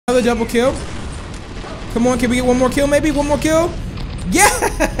Another double kill. Come on, can we get one more kill maybe? One more kill?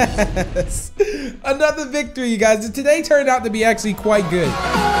 Yes! Another victory, you guys. Today turned out to be actually quite good.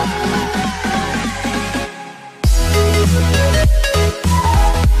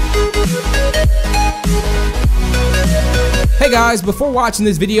 Hey guys, before watching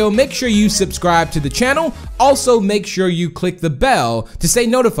this video, make sure you subscribe to the channel. Also, make sure you click the bell to stay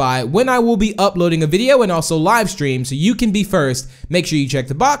notified when I will be uploading a video and also live stream so you can be first. Make sure you check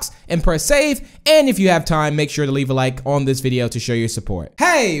the box and press save. And if you have time, make sure to leave a like on this video to show your support.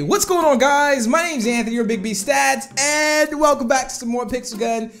 Hey, what's going on guys? My name's Anthony, your Bigb Stats, and welcome back to some more Pixel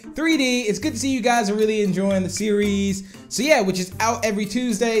Gun 3D. It's good to see you guys are really enjoying the series. So yeah, which is out every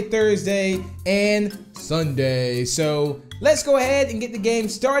Tuesday, Thursday, and Sunday. So let's go ahead and get the game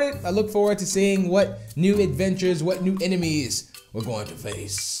started. I look forward to seeing what new adventures, what new enemies we're going to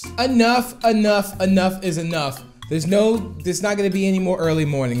face. Enough is enough. There's not gonna be any more early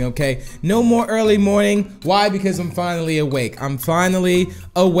morning, okay? No more early morning. Why? Because I'm finally awake. I'm finally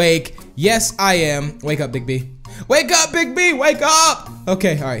awake. Yes, I am. Wake up, Bigb. Wake up, Bigb, wake up!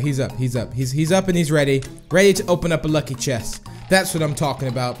 Okay, all right, he's up. He's up and he's ready to open up a lucky chest. That's what I'm talking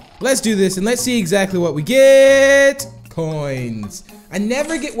about. Let's do this and let's see exactly what we get. Coins. I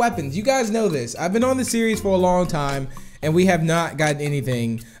never get weapons. You guys know this. I've been on the series for a long time and we have not gotten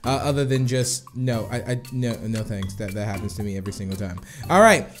anything other than just no thanks. That happens to me every single time. All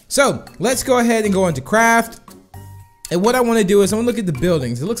right, so let's go ahead and go into craft. And what I want to do is I want to look at the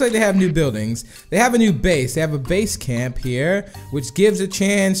buildings. It looks like they have new buildings. They have a new base. They have a base camp here, which gives a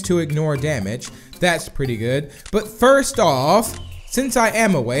chance to ignore damage. That's pretty good. But first off, since I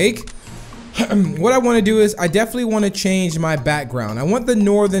am awake, what I want to do is I definitely want to change my background. I want the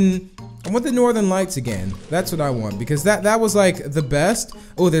northern lights again. That's what I want because that was like the best.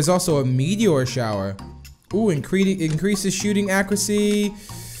 Oh, there's also a meteor shower. Ooh, increases shooting accuracy.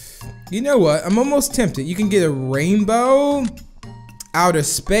 You know what? I'm almost tempted. You can get a rainbow, outer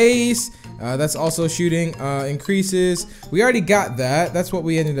space. That's also shooting increases. We already got that. That's what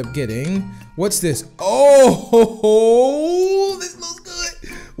we ended up getting. What's this? Oh, this looks good.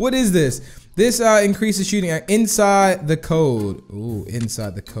 What is this? This increases shooting inside the code. Ooh,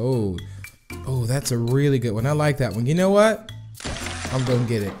 inside the code. Oh, that's a really good one. I like that one. You know what? I'm gonna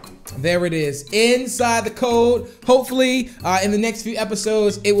get it. There it is, inside the code. Hopefully, in the next few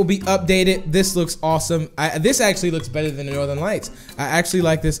episodes, it will be updated. This looks awesome. This actually looks better than the Northern Lights. I actually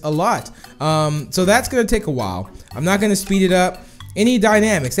like this a lot. So that's gonna take a while. I'm not gonna speed it up. Any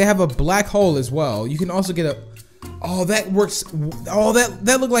dynamics? They have a black hole as well. You can also get a. Oh, that works. Oh,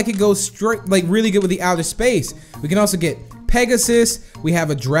 that looked like it goes straight, like really good with the outer space. We can also get Pegasus. We have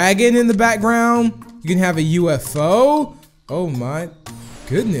a dragon in the background. You can have a UFO. Oh my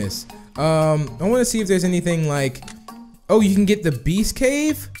goodness. I want to see if there's anything like. Oh, you can get the Beast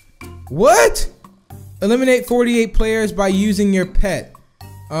Cave. What? Eliminate 48 players by using your pet.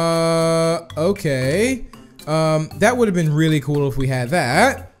 Okay. That would have been really cool if we had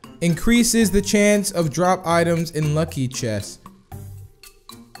that. Increases the chance of drop items in lucky chests.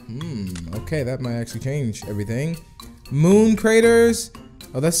 Okay, that might actually change everything. Moon craters.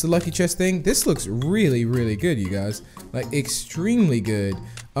 Oh, that's the lucky chest thing. This looks really good, you guys. Like extremely good.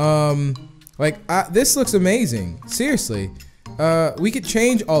 This looks amazing. Seriously. We could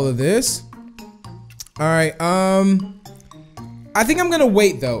change all of this. All right. I think I'm gonna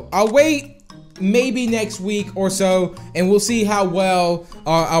wait though. I'll wait. Maybe next week or so, and we'll see how well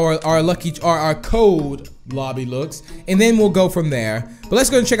our code lobby looks, and then we'll go from there. But let's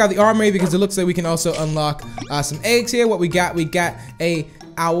go and check out the armory because it looks like we can also unlock some eggs here. What we got a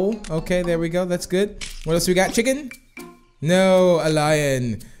owl. Okay, there we go. That's good. What else we got? Chicken? No, a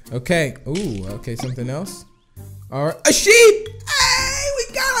lion. Okay. Ooh, okay, something else. All right, a sheep. Hey,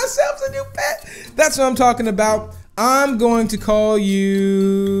 we got ourselves a new pet. That's what I'm talking about. I'm going to call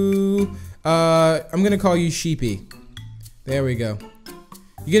you. I'm gonna call you Sheepy. There we go.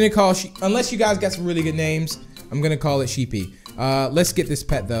 You're gonna call unless you guys got some really good names. I'm gonna call it Sheepy. Let's get this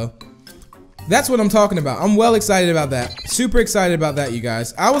pet though. That's what I'm talking about. I'm well excited about that. Super excited about that, you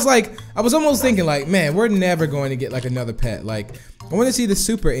guys. I was almost thinking like, man, we're never going to get like another pet. Like, I want to see the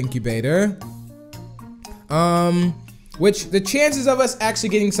super incubator. Which the chances of us actually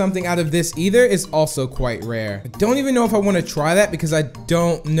getting something out of this either is also quite rare. I don't even know if I want to try that because I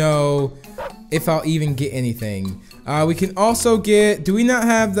don't know if I'll even get anything. We can also get, do we not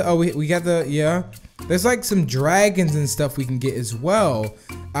have the, oh, we got the, yeah. There's like some dragons and stuff we can get as well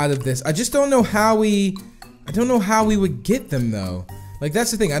out of this. I just don't know how I don't know how we would get them though. Like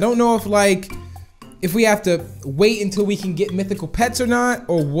that's the thing. I don't know if we have to wait until we can get mythical pets or not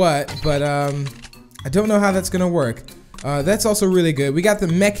or what, but I don't know how that's gonna work. That's also really good. We got the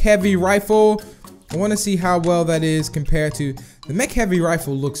mech heavy rifle. I want to see how well that is compared to the mech heavy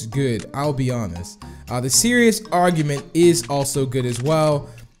rifle. Looks good, I'll be honest. The serious argument is also good as well.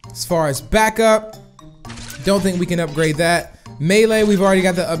 As far as backup, don't think we can upgrade that. Melee, we've already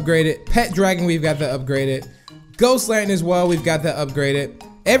got that upgraded. Pet dragon, we've got that upgraded. Ghost lantern as well, we've got that upgraded.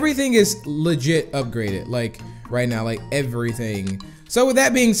 Everything is legit upgraded, like right now, like everything. So with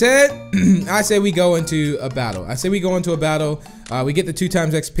that being said, I say we go into a battle. We get the 2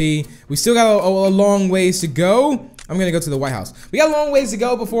 times XP. We still got a long ways to go. I'm gonna go to the White House. We got a long ways to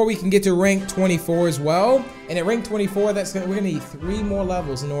go before we can get to rank 24 as well. And at rank 24, we're gonna need 3 more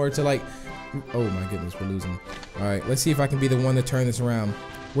levels in order to like, oh my goodness, we're losing. All right, let's see if I can be the one to turn this around.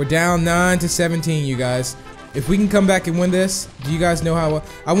 We're down 9 to 17, you guys. If we can come back and win this, do you guys know how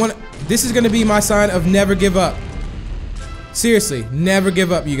this is gonna be my sign of never give up. Seriously, never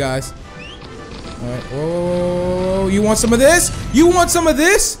give up, you guys. All right, oh, you want some of this? You want some of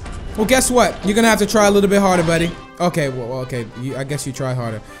this? Well, guess what? You're gonna have to try a little bit harder, buddy. Okay, well, okay, I guess you try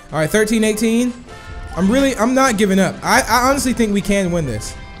harder. All right, 13-18. I'm not giving up. I honestly think we can win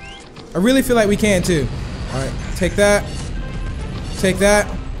this. I really feel like we can too. All right, take that. Take that.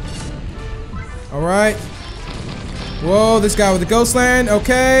 All right. Whoa, this guy with the ghost land.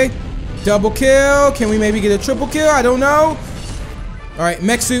 Okay. Double kill. Can we maybe get a triple kill? I don't know. All right,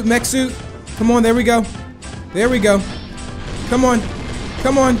 mech suit, mech suit. Come on, there we go. There we go. Come on.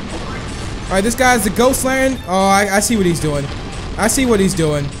 Come on. All right, this guy's the ghost land. Oh, I see what he's doing. I see what he's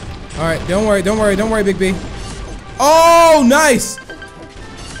doing. All right, don't worry, don't worry, don't worry, Big B. Oh, nice.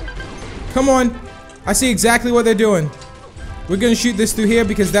 Come on. I see exactly what they're doing. We're gonna shoot this through here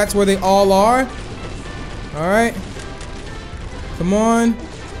because that's where they all are. All right. Come on.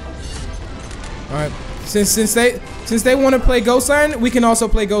 All right. Since they want to play Ghost Lantern, we can also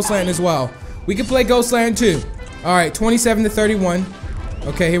play Ghost Lantern as well. We can play Ghost Lantern too. All right. 27 to 31.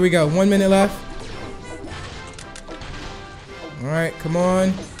 Okay, here we go. 1 minute left. All right. Come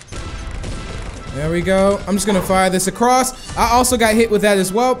on. There we go. I'm just gonna fire this across. I also got hit with that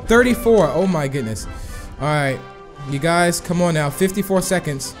as well. 34. Oh my goodness. All right. You guys, come on now. 54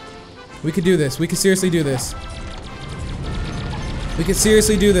 seconds. We could do this. We could seriously do this. We could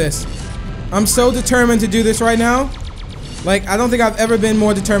seriously do this. I'm so determined to do this right now. Like, I don't think I've ever been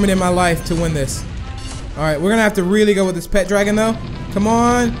more determined in my life to win this. Alright, we're gonna have to really go with this pet dragon though. Come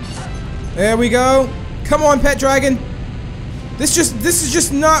on. There we go. Come on, pet dragon. This is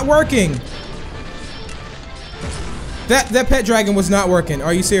just not working. That pet dragon was not working.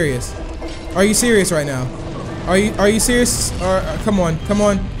 Are you serious? Are you serious right now? Are you serious? Come on, come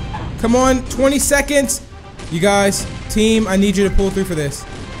on. Come on, 20 seconds. You guys, team, I need you to pull through for this.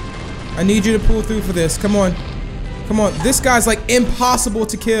 I need you to pull through for this. Come on. Come on. This guy's like impossible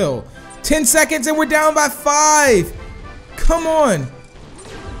to kill. 10 seconds and we're down by 5. Come on.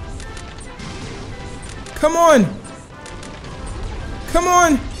 Come on. Come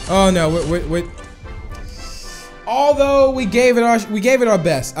on. Oh no, we're although we gave it our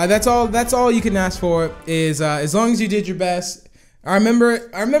best. That's all you can ask for is as long as you did your best. I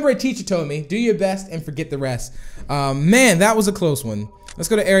remember a teacher told me, do your best and forget the rest. Man, that was a close one. Let's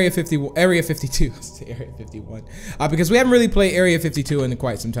go to Area 52. Area 51. Because we haven't really played Area 52 in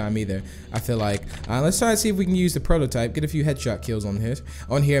quite some time either, I feel like. Let's try to see if we can use the prototype. Get a few headshot kills on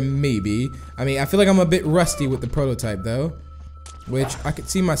here maybe. I mean, I feel like I'm a bit rusty with the prototype though. Which I could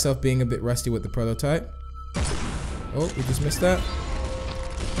see myself being a bit rusty with the prototype. Oh, we just missed that.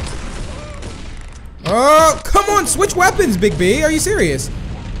 Oh, come on, switch weapons, Big B. Are you serious?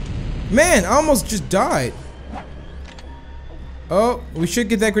 Man, I almost just died. Oh, we should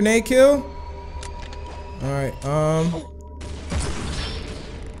get that grenade kill. Alright, come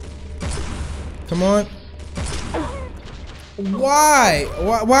on. Why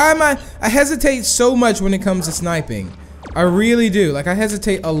am I hesitate so much when it comes to sniping. I really do. Like, I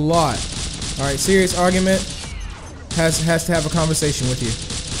hesitate a lot. Alright, serious argument has to have a conversation with you.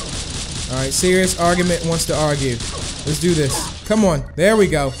 Alright, serious argument wants to argue. Let's do this. Come on. There we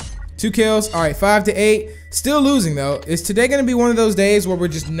go. 2 kills. Alright, 5 to 8. Still losing though. Is today gonna be one of those days where we're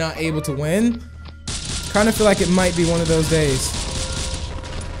just not able to win? Kind of feel like it might be one of those days.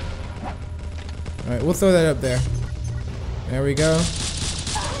 Alright, we'll throw that up there. There we go.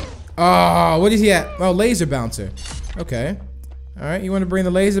 Oh, what is he at? Oh, laser bouncer. Okay. Alright, you want to bring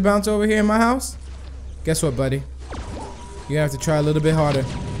the laser bouncer over here in my house? Guess what, buddy? You have to try a little bit harder.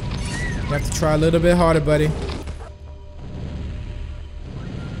 You have to try a little bit harder, buddy.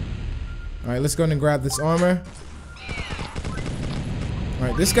 Alright, let's go ahead and grab this armor.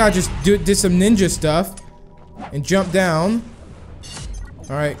 Alright, this guy just did some ninja stuff and jumped down.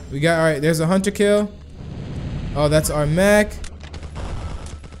 Alright, alright, there's a hunter kill. Oh, that's our mech.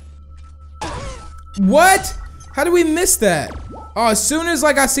 What? How did we miss that? Oh, as soon as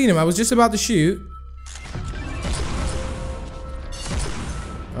like I seen him, I was just about to shoot.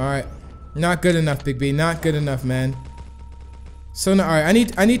 All right, not good enough, Big B. Not good enough, man. So now, all right,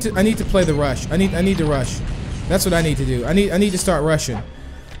 I need to play the rush. I need to rush. That's what I need to do. I need to start rushing.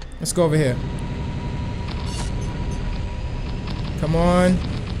 Let's go over here. Come on.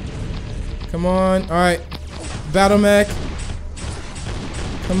 Come on. All right. Battle mech.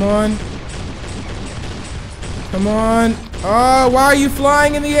 Come on. Come on. Oh, why are you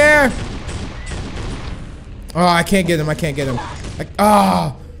flying in the air? Oh, I can't get him. I can't get him.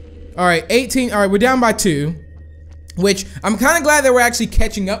 Oh. All right, 18. All right, we're down by 2. Which, I'm kind of glad that we're actually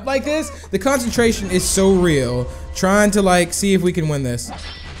catching up like this. The concentration is so real. Trying to, like, see if we can win this. All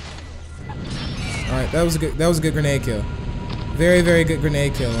right, that was a good grenade kill. Very, very good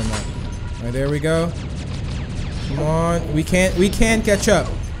grenade kill on that. All right, there we go. Come on. We can catch up.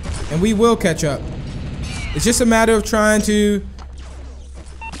 And we will catch up. It's just a matter of trying to...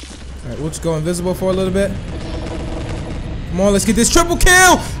 Alright, we'll just go invisible for a little bit. Come on, let's get this triple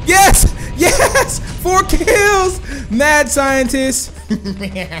kill! Yes! Yes! 4 kills! Mad scientist.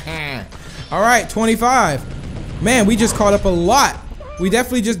 Alright, 25. Man, we just caught up a lot. We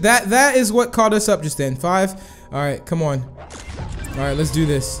definitely just... That is what caught us up just then. 5. Alright, come on. Alright, let's do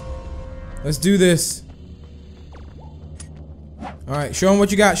this. Let's do this. Alright, show them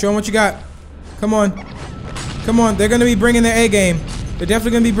what you got. Show them what you got. Come on. Come on. They're going to be bringing their A game. They're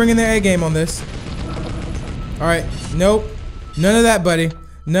definitely going to be bringing their A game on this. Alright. Nope. None of that, buddy.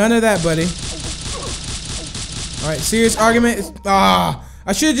 None of that, buddy. Alright, serious argument.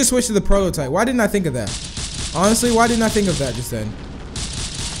 I should have just switched to the prototype. Why didn't I think of that? Honestly, why didn't I think of that just then?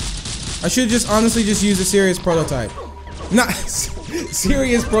 I should have just honestly just used a serious prototype. Not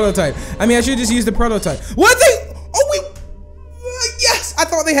serious prototype. I mean, I should have just used the prototype. What they? Oh, wait. Yes! I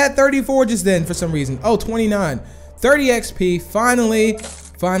thought they had 34 just then for some reason. Oh, 29. 30 XP. Finally.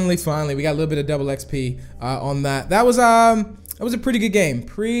 Finally. We got a little bit of double XP on that. That was a pretty good game.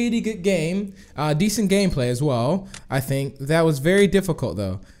 Pretty good game. Decent gameplay as well, I think. That was very difficult,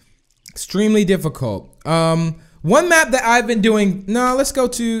 though. Extremely difficult. One map that I've been doing... No, let's go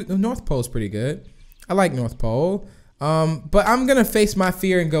to... North Pole's pretty good. I like North Pole. But I'm going to face my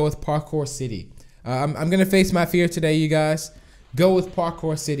fear and go with Parkour City. I'm going to face my fear today, you guys. Go with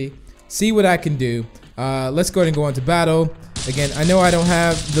Parkour City. See what I can do. Let's go ahead and go into battle. Again, I know I don't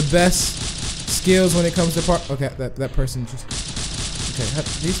have the best skills when it comes to park. Okay, that person just... Okay,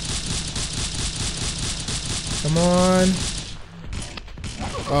 these... Come on.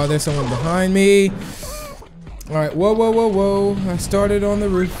 Oh, there's someone behind me. Alright, whoa. I started on the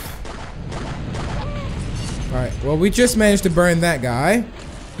roof. Alright, well, we just managed to burn that guy.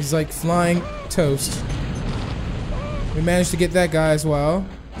 He's like flying toast. We managed to get that guy as well.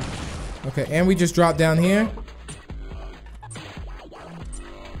 Okay, and we just dropped down here.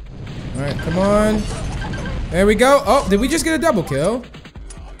 Alright, come on. There we go. Oh, did we just get a double kill?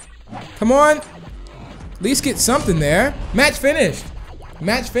 Come on. At least get something there. Match finished.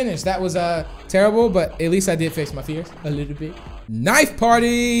 Match finished. That was terrible, but at least I did face my fears a little bit. Knife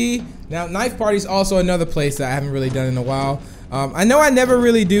Party. Now, Knife Party is also another place that I haven't really done in a while. I know I never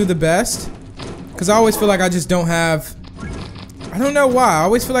really do the best because I always feel like I just don't have... I don't know why. I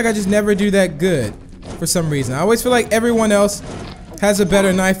always feel like I just never do that good for some reason. I always feel like everyone else has a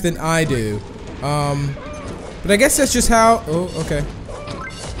better knife than I do. But I guess that's just how... Oh, okay.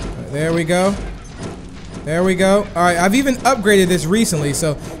 There we go. There we go. Alright, I've even upgraded this recently,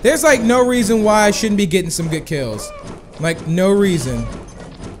 so there's like no reason why I shouldn't be getting some good kills. Like, no reason.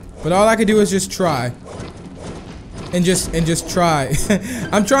 But all I can do is just try. And just try.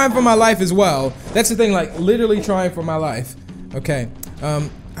 I'm trying for my life as well. That's the thing, like, literally trying for my life. Okay.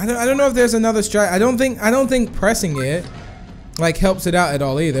 I don't know if there's another strike. I don't think pressing it, like, helps it out at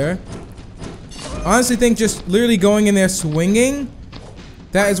all either. I honestly think just literally going in there swinging,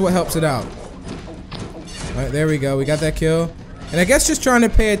 that is what helps it out. Alright, there we go. We got that kill. And I guess just trying to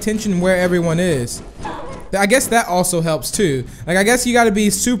pay attention where everyone is. I guess that also helps too. Like, I guess you gotta be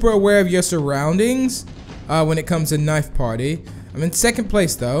super aware of your surroundings when it comes to Knife Party. I'm in second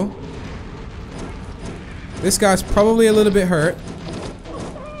place though. This guy's probably a little bit hurt.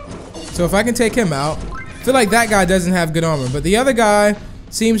 So if I can take him out, I feel like that guy doesn't have good armor, but the other guy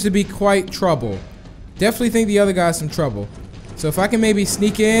seems to be quite trouble. Definitely think the other guy's some trouble. So if I can maybe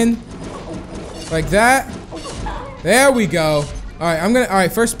sneak in like that. There we go. Alright,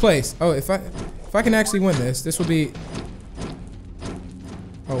 alright, first place. Oh, if I can actually win this will be...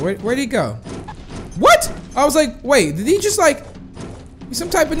 Oh, where'd he go? What? I was like, wait, did he just like... He's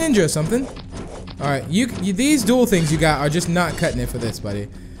some type of ninja or something? Alright, these dual things you got are just not cutting it for this, buddy.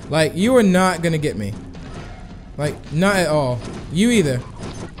 Like, you are not gonna get me. Like, not at all. You either.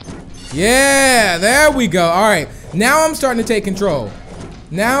 Yeah, there we go. Alright, now I'm starting to take control.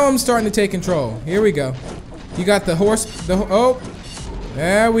 Now I'm starting to take control. Here we go. You got the horse, oh.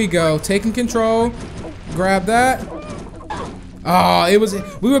 There we go, taking control. Grab that. Oh,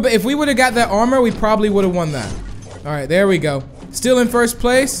 if we would have got that armor, we probably would have won that. Alright, there we go. Still in first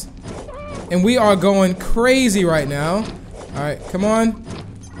place. And we are going crazy right now. Alright, come on.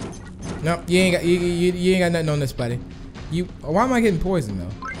 Nope, you ain't got nothing on this, buddy. Why am I getting poisoned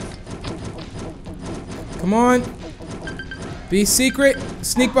though? Come on. Be secret.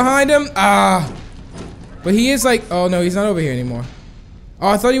 Sneak behind him. Ah. But he is like, oh no, he's not over here anymore. Oh,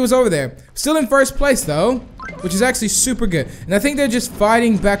 I thought he was over there. Still in first place though, which is actually super good. And I think they're just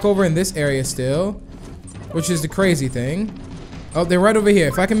fighting back over in this area still, which is the crazy thing. Oh, they're right over here.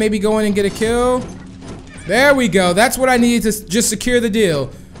 If I can maybe go in and get a kill. There we go. That's what I needed to just secure the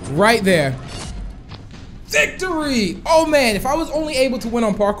deal. Right there. Victory! Oh man, if I was only able to win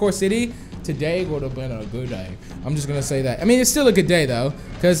on Parkour City, today would have been a good day. I'm just gonna say that. I mean, it's still a good day though,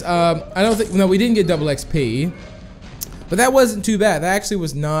 because I don't think, no, we didn't get double XP, but that wasn't too bad. That actually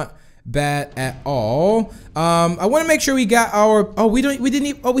was not bad at all. I want to make sure we got our, oh, we didn't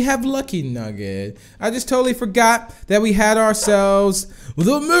even, oh, we have Lucky Nugget. I just totally forgot that we had ourselves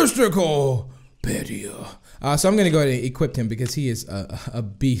the mystical Pedia. So I'm gonna go ahead and equip him because he is a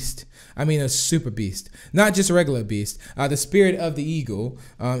beast. I mean, a super beast, not just a regular beast. The spirit of the eagle.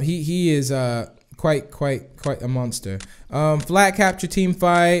 He is quite a monster. Flat capture team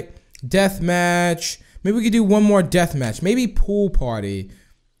fight, death match. Maybe we could do one more death match. Maybe pool party.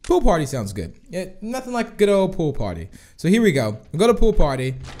 Pool party sounds good. Yeah, nothing like a good old pool party. So here we go. We'll go to pool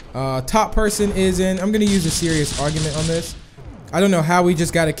party. Top person is in. I'm gonna use a serious argument on this. I don't know how we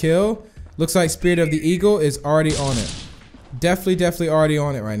just got a kill. Looks like Spirit of the Eagle is already on it. Definitely already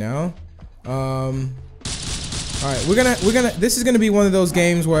on it right now. All right, we're gonna. This is gonna be one of those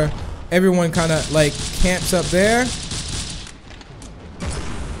games where everyone kind of like camps up there.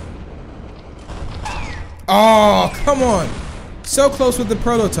 Oh, come on. So close with the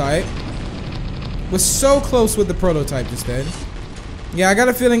prototype. Was so close with the prototype just then. Yeah, I got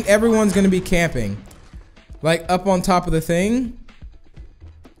a feeling everyone's gonna be camping. Like up on top of the thing.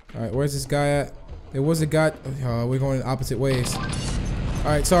 Alright, where's this guy at? There was a guy. Oh, we're going in opposite ways.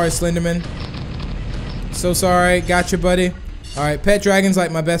 Alright, sorry, Slenderman. So sorry. Gotcha, buddy. Alright, Pet Dragon's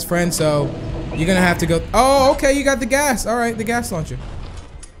like my best friend, so you're gonna have to go. Oh, okay, you got the gas. Alright, the gas launcher.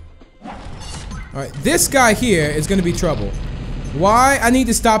 Alright, this guy here is gonna be trouble. Why? I need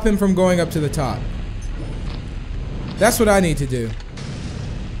to stop him from going up to the top. That's what I need to do.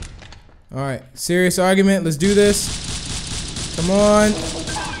 Alright, serious argument. Let's do this. Come on.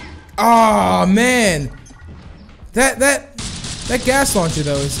 Oh man. That gas launcher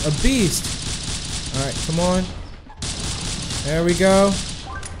though is a beast. Alright, come on. There we go.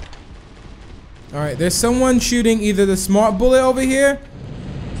 Alright, there's someone shooting either the smart bullet over here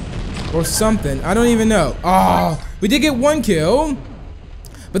or something. I don't even know. Oh, we did get one kill.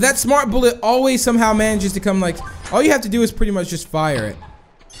 But that smart bullet always somehow manages to come like, all you have to do is pretty much just fire it.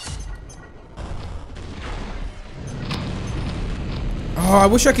 Oh, I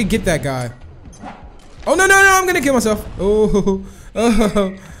wish I could get that guy. Oh, no, I'm gonna kill myself. Oh,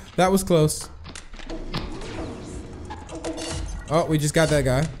 that was close. Oh, we just got that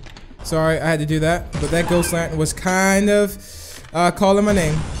guy. Sorry, I had to do that. But that ghost lantern was kind of calling my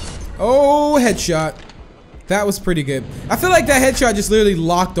name. Oh, headshot. That was pretty good. I feel like that headshot just literally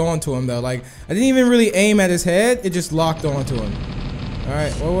locked onto him, though. Like, I didn't even really aim at his head. It just locked onto him. All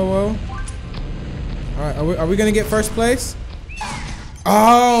right, whoa. All right, are we gonna get first place?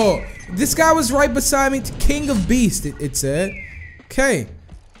 Oh, this guy was right beside me. King of Beast, it said. Okay.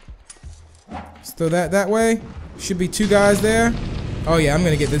 Let's throw that way. Should be two guys there. Oh yeah, I'm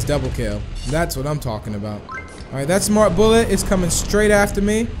gonna get this double kill. That's what I'm talking about. All right, that smart bullet is coming straight after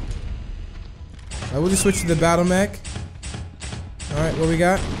me. We'll just switch to the battle mech. All right, what we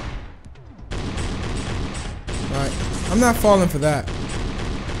got? All right, I'm not falling for that.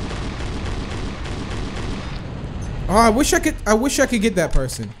 Oh, I wish I could get that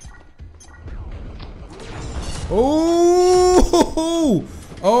person. Oh,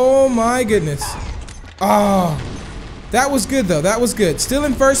 oh my goodness. Oh, that was good though. That was good. Still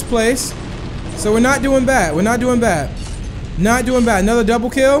in first place. So we're not doing bad. We're not doing bad. Not doing bad. Another double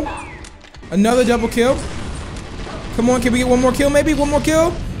kill. Another double kill. Come on, can we get one more kill maybe? One more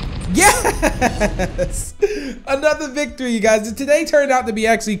kill? Yes! Another victory, you guys. Today turned out to be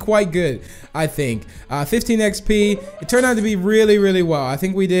actually quite good, I think. 15 XP. It turned out to be really, really well. I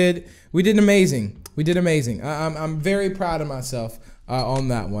think we did amazing. We did amazing. I'm very proud of myself on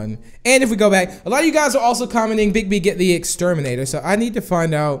that one. And if we go back, a lot of you guys are also commenting, Bigb, get the exterminator. So I need to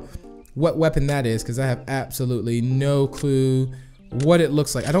find out what weapon that is because I have absolutely no clue what it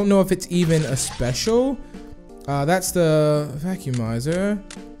looks like. I don't know if it's even a special. That's the vacuumizer.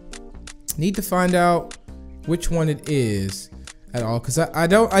 Need to find out which one it is at all because I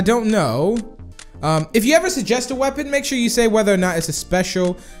don't know. If you ever suggest a weapon, make sure you say whether or not it's a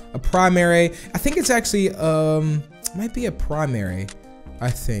special, a primary. I think it's actually might be a primary. I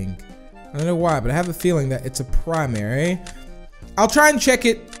think. I don't know why, but I have a feeling that it's a primary. I'll try and check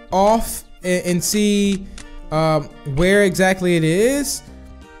it off and see where exactly it is.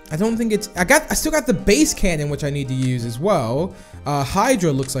 I don't think it's. I still got the base cannon, which I need to use as well.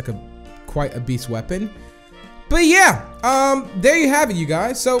 Hydra looks like quite a beast weapon. But yeah, there you have it, you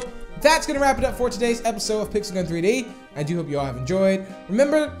guys. So that's gonna wrap it up for today's episode of Pixel Gun 3D. I do hope you all have enjoyed.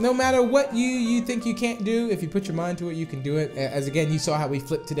 Remember, no matter what you think you can't do, if you put your mind to it, you can do it. As again, you saw how we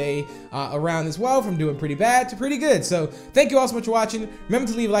flipped today around as well, from doing pretty bad to pretty good. So thank you all so much for watching.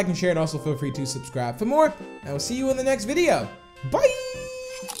 Remember to leave a like and share, and also feel free to subscribe for more. And we'll see you in the next video. Bye!